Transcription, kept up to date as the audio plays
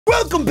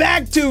Welcome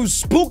back to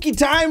Spooky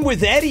Time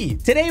with Eddie.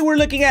 Today we're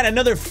looking at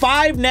another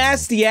 5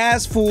 Nasty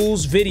Ass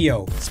Fools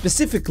video,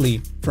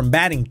 specifically from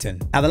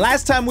Baddington. Now the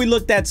last time we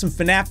looked at some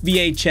FNAF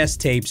VHS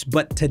tapes,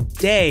 but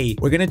today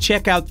we're gonna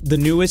check out the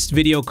newest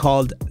video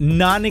called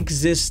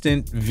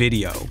Non-Existent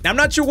Video. Now I'm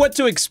not sure what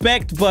to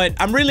expect, but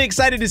I'm really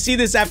excited to see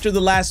this after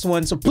the last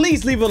one, so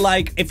please leave a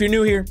like. If you're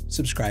new here,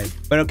 subscribe.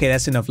 But okay,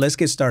 that's enough. Let's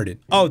get started.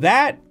 Oh,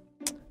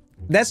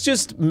 that's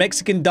just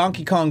Mexican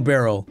Donkey Kong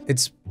barrel.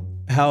 It's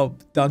how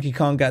Donkey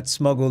Kong got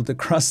smuggled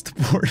across the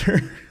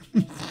border.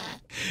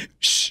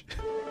 Shh.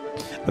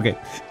 Okay.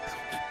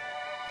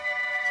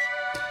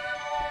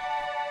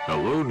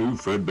 Hello, new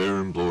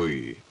Fredbear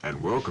employee, and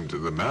welcome to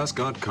the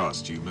mascot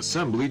costume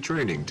assembly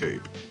training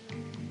tape.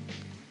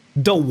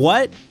 The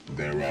what?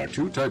 There are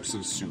 2 types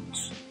of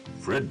suits,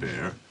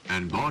 Fredbear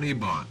and Bonnie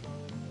Bun.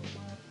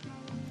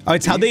 Oh,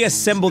 it's how they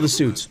assemble the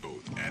suits.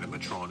 Both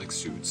animatronic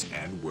suits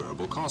and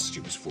wearable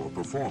costumes for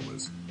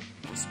performers.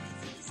 This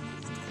method is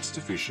both cost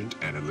efficient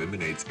and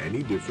eliminates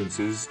any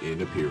differences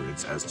in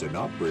appearance as to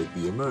not break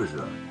the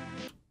immersion.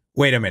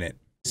 Wait a minute.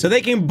 So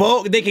they can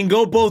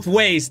go both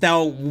ways.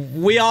 Now,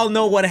 we all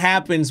know what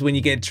happens when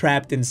you get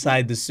trapped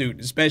inside the suit,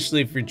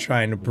 especially if you're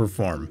trying to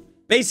perform.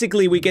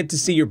 Basically, we get to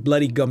see your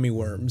bloody gummy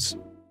worms.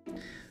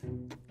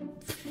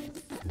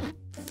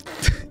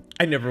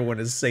 I never want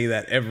to say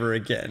that ever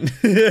again.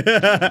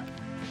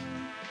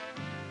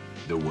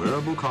 The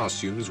wearable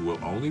costumes will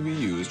only be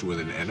used when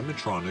an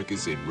animatronic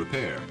is in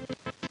repair.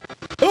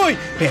 Uy,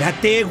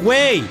 espérate,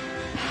 güey.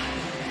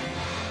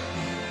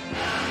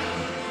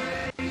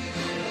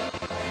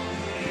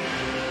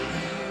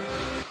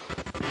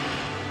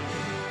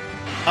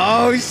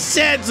 Oh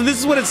shit, so this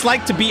is what it's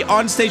like to be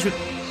on stage with—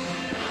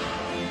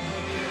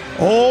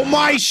 Oh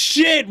my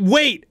shit,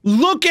 wait,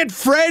 look at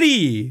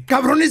Freddy.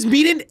 Cabrones,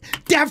 miren,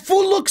 that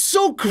fool looks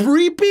so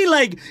creepy.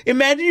 Like,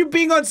 imagine you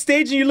being on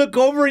stage and you look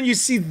over and you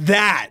see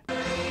that.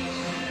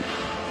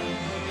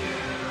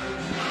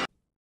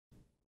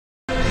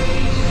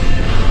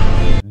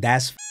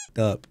 That's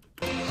f***ed up.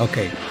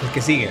 Okay, el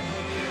que sigue.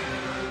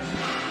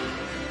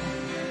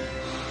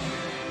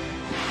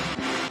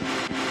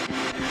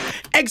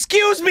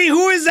 Excuse me,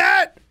 who is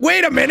that?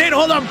 Wait a minute,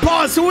 hold on,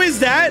 pause, who is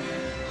that?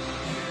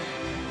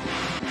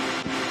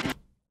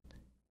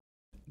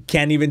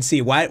 Can't even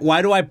see.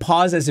 Why do I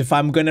pause as if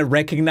I'm gonna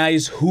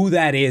recognize who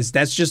that is?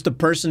 That's just a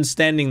person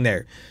standing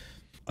there.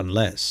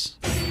 Unless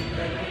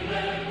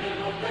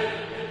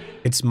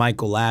it's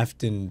Michael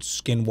Afton,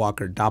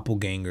 Skinwalker,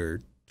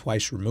 Doppelganger,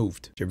 twice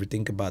removed. Did you ever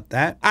think about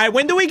that? All right,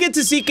 when do we get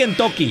to see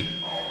Kentucky?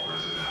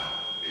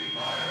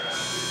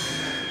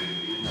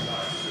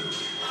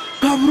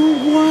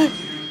 Cabrón, what?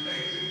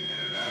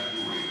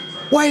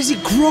 Why is he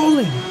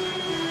crawling?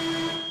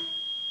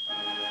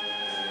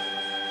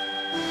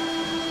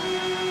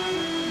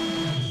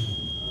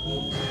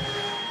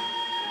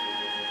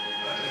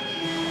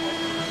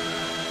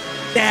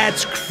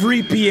 That's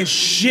creepy as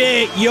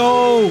shit,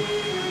 yo!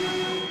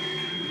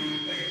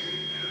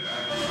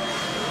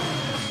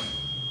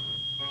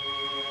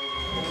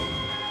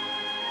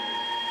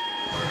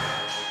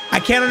 I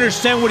can't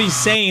understand what he's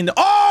saying.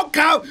 Oh,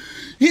 God!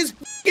 His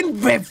fucking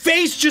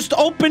face just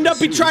opened up.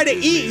 He tried to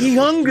eat. He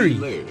hungry.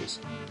 Layers.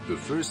 The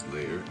first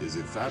layer is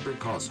a fabric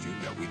costume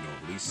that we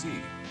normally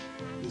see.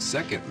 The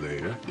second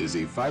layer is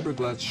a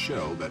fiberglass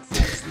shell that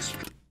forms the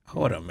strip.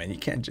 Hold on, man. You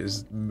can't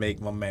just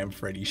make my man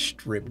Freddy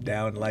strip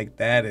down like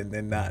that and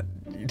then not,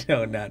 you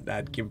know, not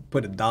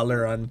put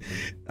 $1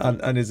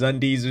 on his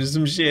undies or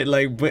some shit.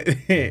 Like, but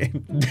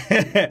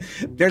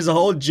there's a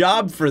whole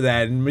job for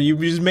that, and you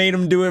just made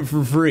him do it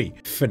for free.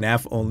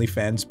 FNAF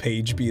OnlyFans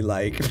page be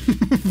like.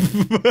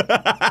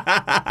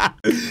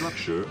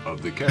 Structure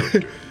of the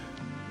character.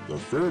 The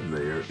third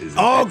layer is.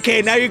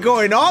 Okay, now you're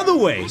going all the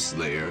way. This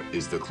layer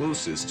is the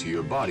closest to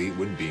your body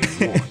when being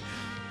worn.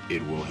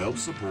 It will help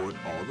support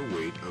all the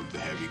weight of the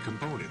heavy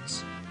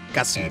components.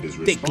 Got some and is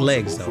thick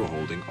legs, responsible though. for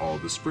holding all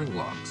the spring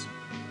locks.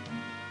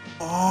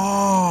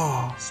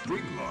 Oh.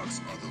 Spring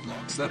locks are the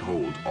locks that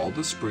hold all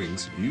the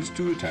springs used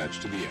to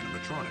attach to the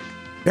animatronic.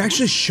 They're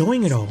actually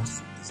showing it all.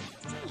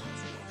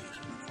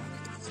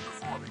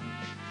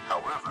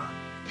 However,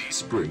 these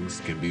springs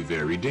can be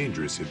very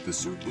dangerous if the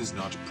suit is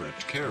not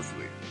prepped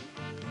carefully.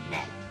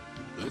 Now,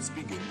 let's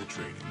begin the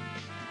training.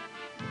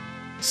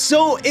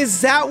 So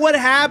is that what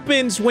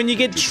happens when you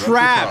get trapped? To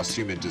prep the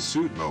costume into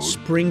suit mode,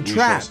 Spring we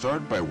trap. shall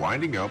start by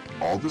winding up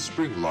all the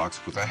spring locks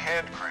with a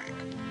hand crank.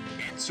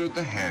 Insert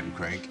the hand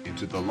crank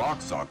into the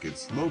lock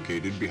sockets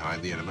located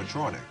behind the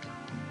animatronic.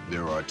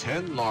 There are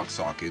 10 lock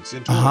sockets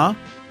in total.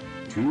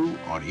 2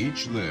 on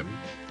each limb,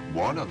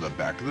 1 on the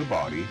back of the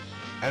body,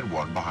 and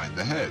 1 behind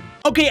the head.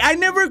 Okay, I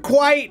never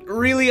quite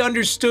really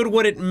understood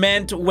what it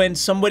meant when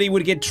somebody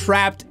would get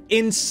trapped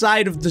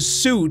inside of the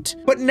suit.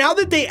 But now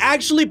that they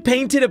actually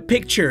painted a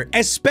picture,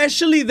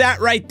 especially that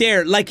right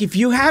there, like if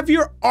you have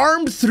your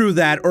arm through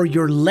that or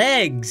your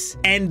legs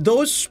and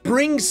those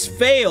springs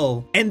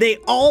fail and they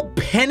all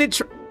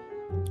penetrate.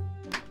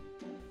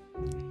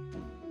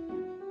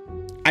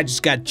 I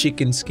just got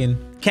chicken skin.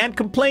 Can't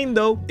complain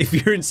though if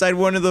you're inside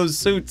one of those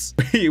suits.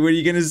 What are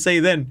you gonna say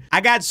then?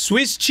 I got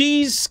Swiss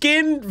cheese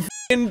skin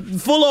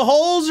full of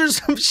holes or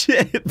some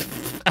shit.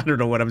 I don't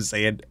know what I'm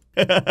saying.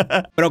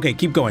 But okay,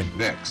 keep going.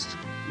 Next,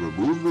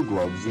 remove the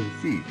gloves and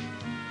feet.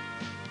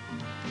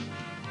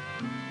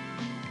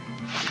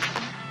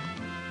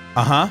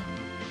 Uh-huh.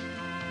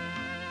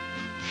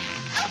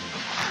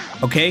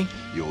 Okay.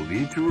 You'll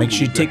need to make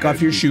sure you take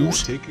off your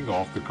shoes. Taking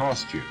off the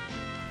costume.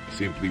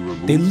 Simply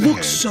remove they the look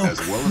head so as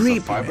well creepy,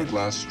 as the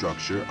fiberglass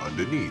structure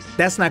underneath.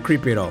 That's not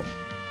creepy at all.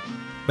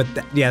 But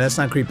yeah, that's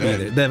not creepy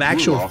either. The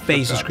actual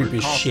face is creepy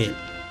as shit.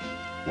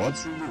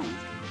 Once removed,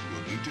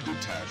 you'll need to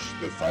detach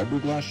the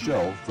fiberglass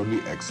shell from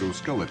the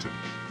exoskeleton.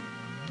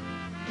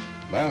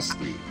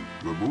 Lastly,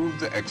 remove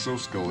the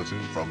exoskeleton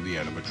from the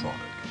animatronic.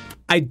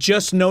 I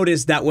just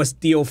noticed that was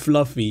Theo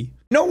Fluffy.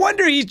 No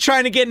wonder he's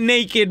trying to get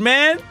naked,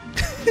 man.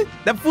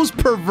 That fool's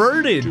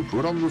perverted. To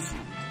put on the suit,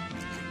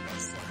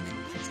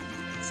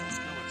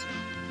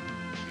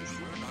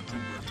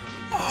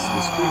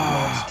 the spring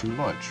locks too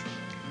much.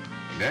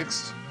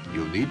 Next,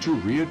 you'll need to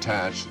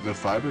reattach the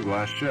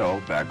fiberglass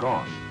shell back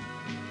on.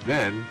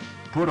 Then,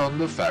 put on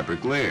the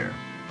fabric layer.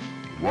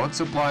 Once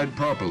applied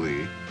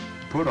properly,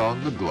 put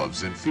on the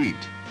gloves and feet.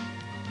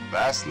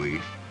 Lastly,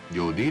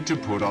 you'll need to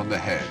put on the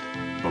head,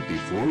 but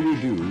before you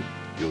do,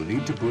 you'll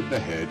need to put the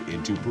head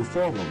into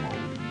performer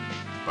mode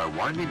by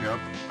winding up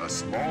a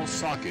small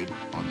socket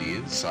on the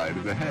inside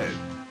of the head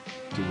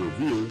to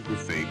reveal the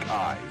fake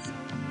eyes.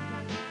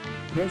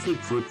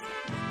 Perfect for you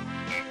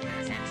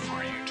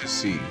to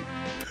see.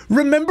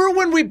 Remember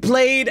when we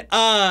played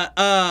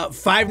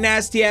Five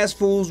Nasty Ass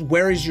Fools?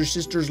 Where is your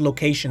sister's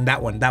location?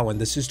 That one,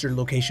 the sister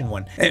location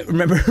one.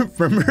 Remember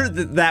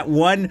that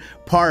one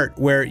part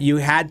where you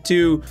had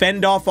to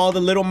fend off all the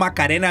little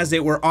macarenas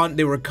that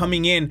were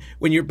coming in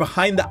when you're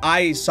behind the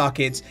eye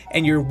sockets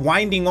and you're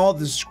winding all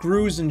the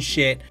screws and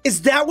shit.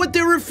 Is that what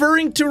they're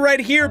referring to right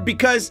here?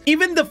 Because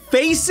even the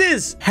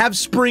faces have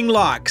spring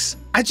locks.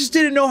 I just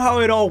didn't know how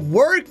it all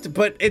worked,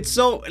 but it's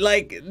so,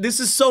 like, this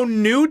is so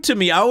new to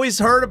me. I always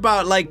heard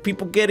about, like,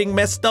 people getting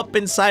messed up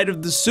inside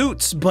of the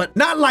suits, but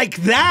not like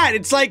that.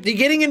 It's like you're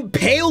getting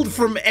impaled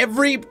from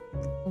every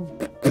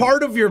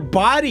part of your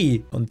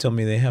body. Don't tell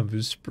me they have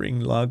a spring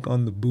lock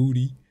on the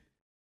booty.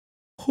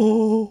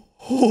 Oh.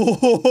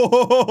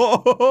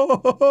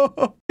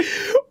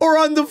 Or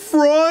on the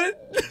front.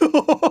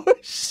 Oh,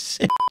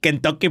 shit.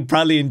 Kentucky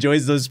probably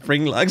enjoys those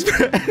spring locks.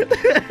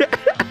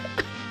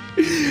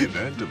 In the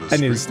event of a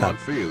spring lock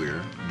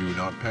failure, do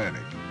not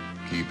panic.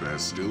 Keep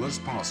as still as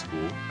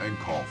possible and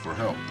call for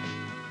help.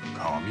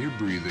 Calm your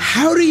breathing.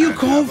 How do you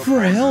call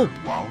for help?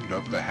 Wound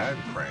up the hand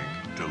crank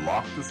to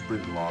lock the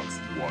spring locks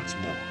once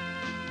more.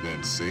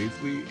 Then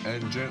safely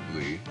and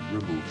gently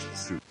remove the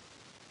suit.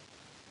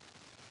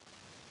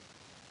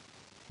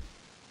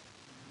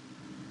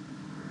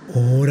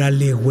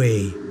 Órale,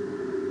 güey.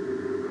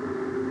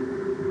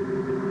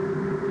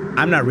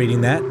 I'm not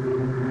reading that.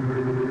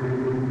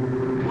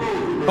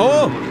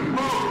 Oh!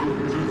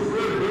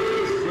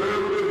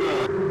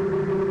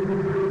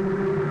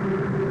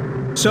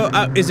 So,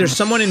 is there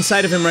someone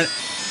inside of him right?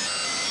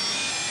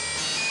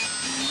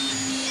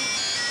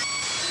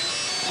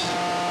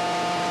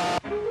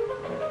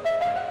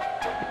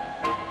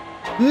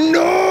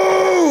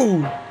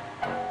 No!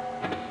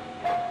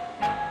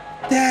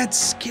 That's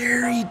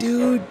scary,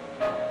 dude.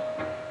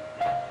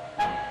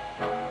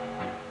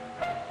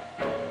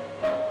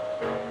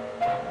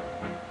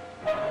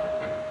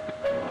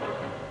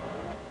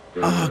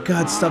 Oh,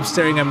 God, stop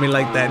staring at me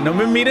like that. No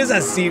me mires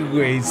así,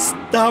 güey.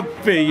 Stop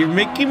it. You're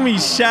making me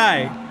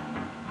shy.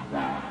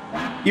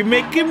 You're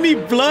making me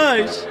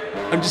blush.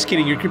 I'm just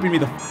kidding. You're creeping me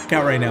the fuck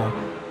out right now.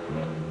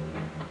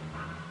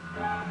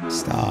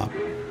 Stop.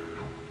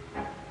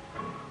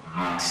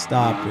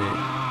 Stop it.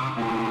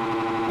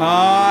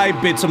 I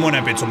bit someone.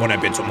 I bit someone. I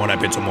bit someone. I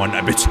bit someone.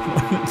 I bit someone.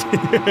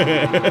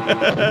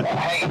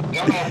 Hey, do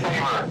me a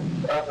favor.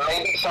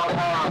 Maybe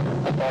sometime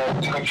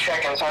you can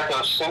check inside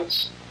those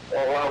suits. A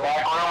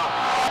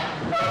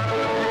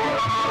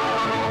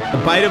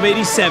bite of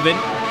 87.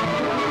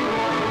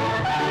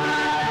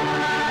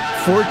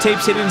 4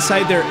 tapes hidden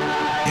inside their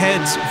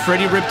heads.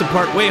 Freddy ripped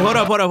apart. Wait, hold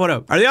up.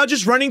 Are they all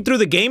just running through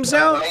the games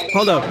now?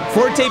 Hold up.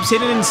 4 tapes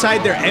hidden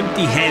inside their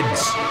empty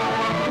heads.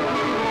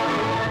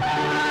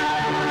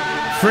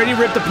 Freddy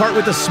ripped apart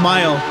with a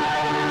smile.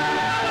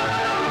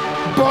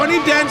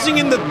 Bonnie dancing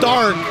in the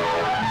dark.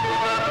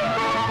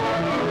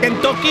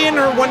 Kentucky and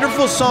her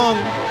wonderful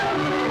song.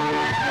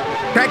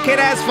 Crackhead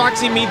ass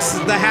Foxy meets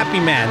the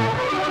happy man.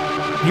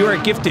 You are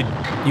gifted.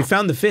 You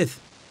found the 5th.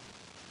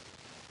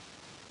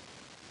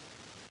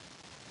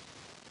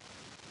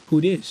 Who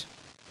it is?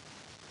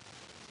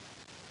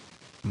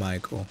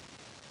 Michael.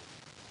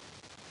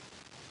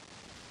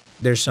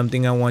 There's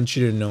something I want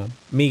you to know.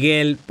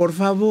 Miguel, por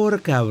favor,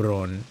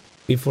 cabrón.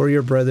 Before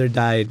your brother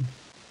died,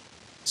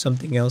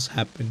 something else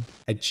happened.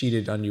 I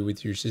cheated on you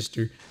with your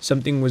sister.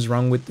 Something was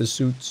wrong with the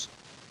suits.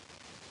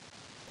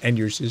 And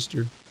your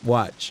sister.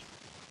 Watch.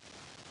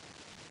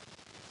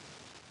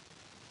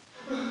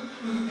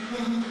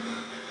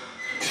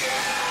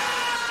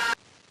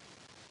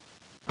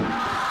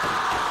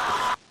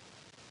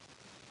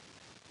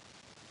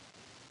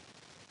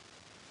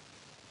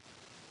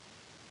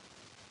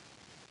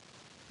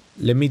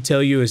 Let me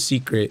tell you a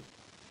secret.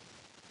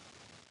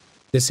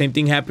 The same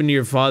thing happened to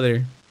your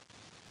father.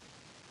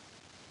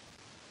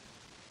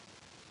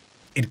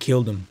 It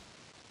killed him.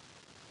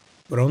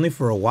 But only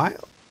for a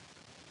while?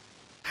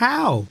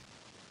 How?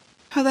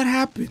 How that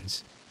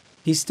happens?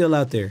 He's still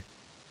out there.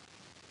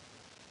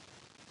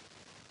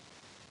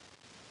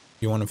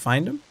 You want to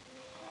find him?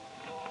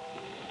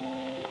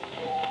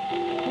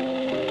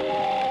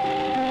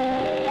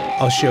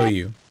 I'll show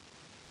you.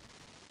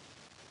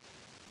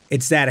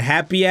 It's that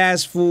happy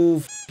ass fool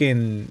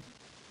fucking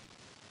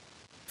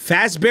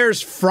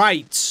Fazbear's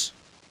Frights.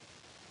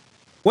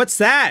 What's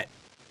that?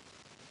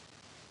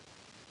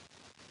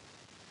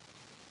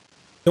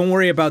 Don't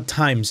worry about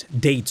times,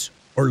 dates,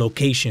 or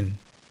location.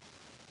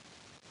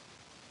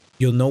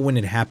 You'll know when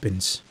it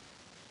happens.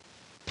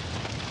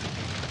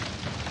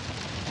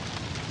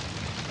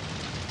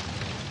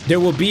 There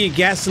will be a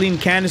gasoline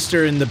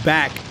canister in the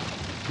back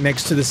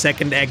next to the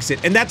second exit.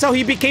 And that's how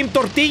he became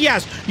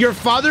tortillas. Your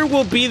father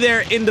will be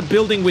there in the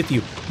building with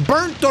you.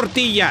 Burnt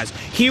tortillas.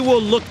 He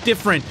will look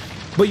different,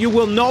 but you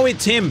will know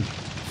it's him.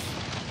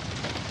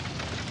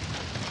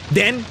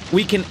 Then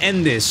we can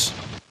end this.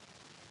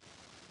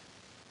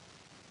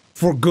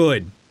 For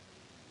good.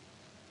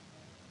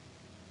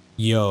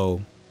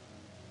 Yo.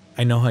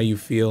 I know how you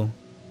feel.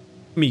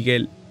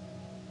 Miguel.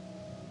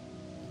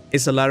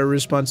 It's a lot of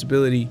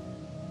responsibility.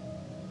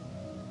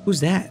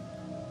 Who's that?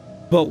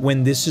 But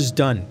when this is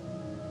done,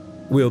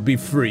 we'll be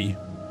free.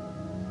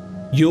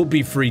 You'll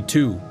be free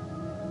too.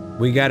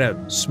 We gotta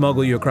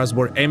smuggle you across the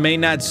border. It may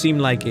not seem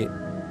like it,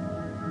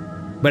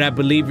 but I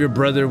believe your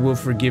brother will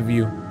forgive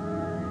you.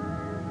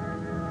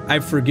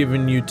 I've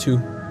forgiven you too.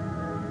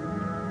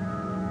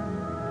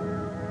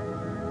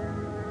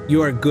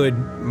 You are good,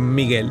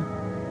 Miguel.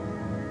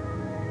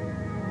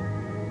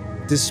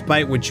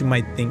 Despite what you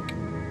might think,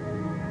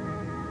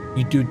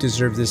 you do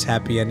deserve this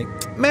happy ending.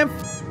 Man,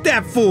 f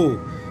that fool!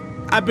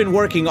 I've been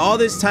working all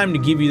this time to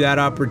give you that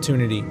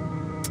opportunity.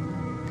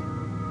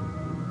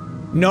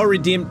 No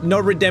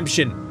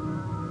redemption.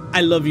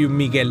 I love you,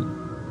 Miguel.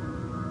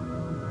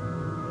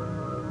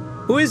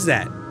 Who is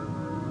that?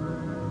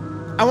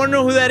 I want to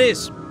know who that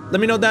is. Let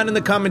me know down in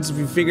the comments if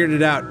you figured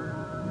it out.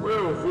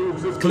 Well,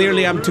 folks,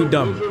 clearly I'm too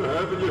dumb.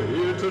 Having you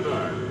here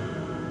tonight.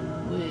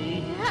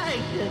 We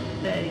had to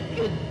say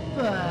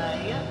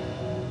goodbye,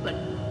 but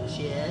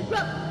cheer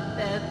up,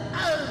 and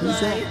I'll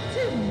see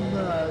tomorrow.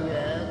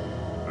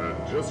 And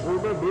just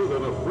remember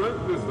that a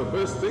friend is the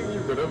best thing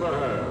you could ever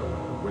have.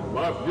 When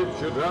life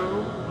gets you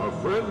down, a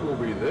friend will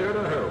be there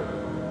to help.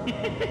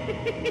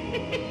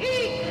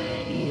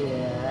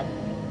 Yeah.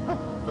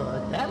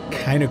 Oh, that was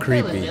Kinda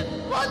creepy. just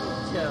one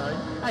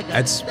time. I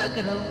got stuck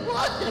in a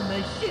water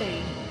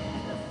machine.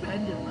 And a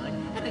friend of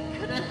mine had a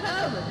cut of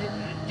hole in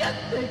it just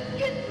to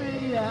get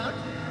me out.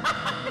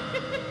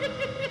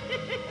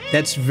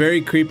 That's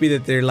very creepy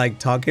that they're like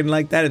talking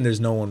like that and there's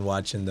no one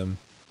watching them.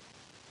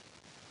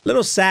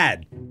 Little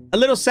sad. A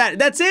little sad.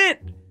 That's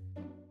it.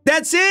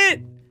 That's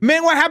it.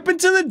 Man, what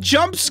happened to the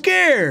jump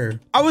scare?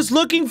 I was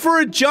looking for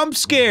a jump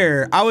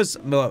scare.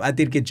 Well, I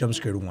did get jump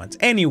scared once.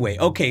 Anyway,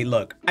 okay,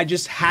 look. I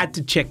just had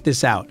to check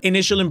this out.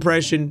 Initial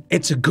impression,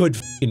 it's a good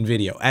f***ing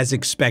video, as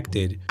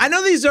expected. I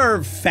know these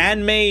are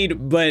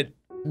fan-made, but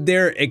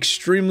they're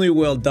extremely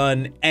well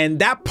done. And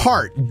that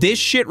part, this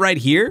shit right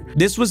here,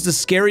 this was the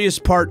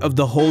scariest part of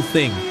the whole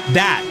thing.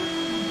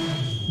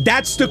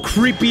 That's the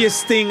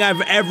creepiest thing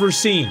I've ever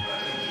seen.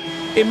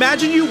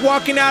 Imagine you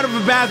walking out of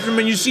a bathroom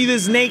and you see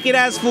this naked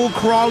ass fool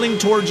crawling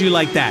towards you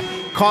like that,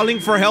 calling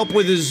for help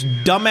with his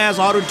dumbass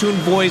auto-tuned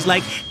voice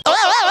like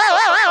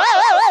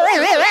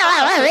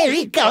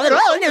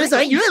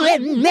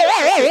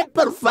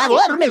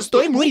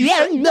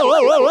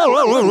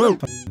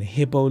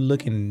hippo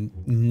looking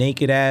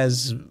naked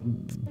ass,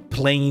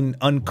 plain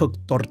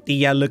uncooked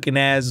tortilla looking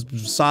ass,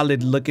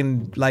 solid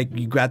looking like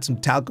you got some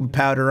talcum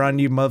powder on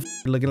you,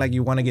 motherfucker, looking like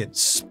you want to get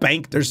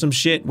spanked or some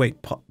shit. Wait,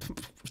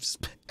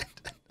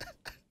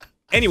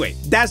 anyway,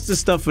 that's the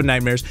stuff for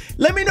nightmares.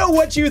 Let me know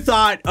what you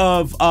thought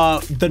of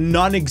the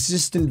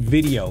non-existent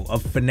video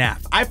of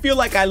FNAF. I feel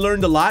like I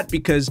learned a lot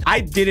because I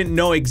didn't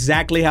know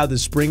exactly how the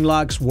spring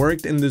locks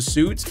worked in the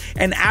suits.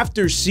 And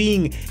after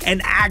seeing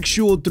an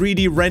actual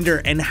 3D render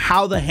and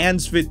how the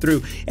hands fit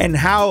through and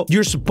how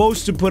you're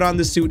supposed to put on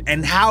the suit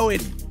and how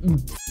it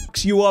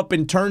fucks you up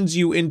and turns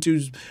you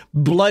into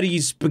bloody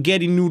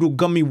spaghetti noodle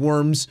gummy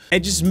worms, it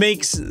just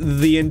makes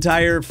the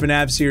entire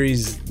FNAF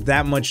series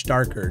that much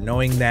darker,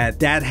 knowing that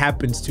that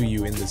happens to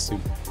you in the suit.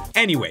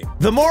 Anyway,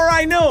 the more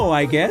I know,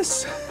 I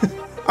guess.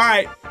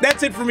 Alright,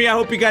 that's it for me. I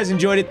hope you guys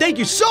enjoyed it. Thank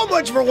you so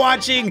much for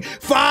watching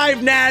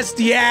 5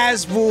 Nasty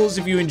Ass Fools.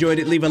 If you enjoyed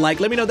it, leave a like.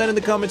 Let me know down in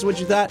the comments what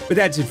you thought. But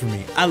that's it for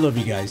me. I love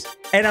you guys.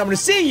 And I'm gonna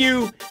see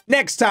you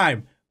next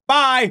time.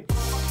 Bye!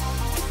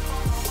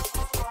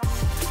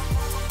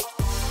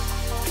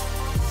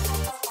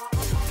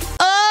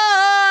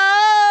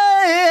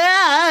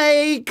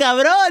 ¡Ay,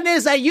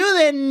 cabrones,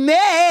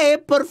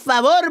 ayúdenme! Por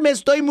favor, me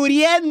estoy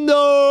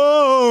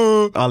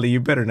muriendo! Ollie, you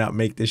better not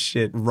make this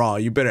shit raw.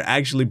 You better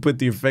actually put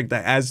the effect I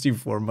asked you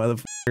for,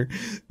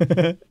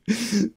 motherfucker.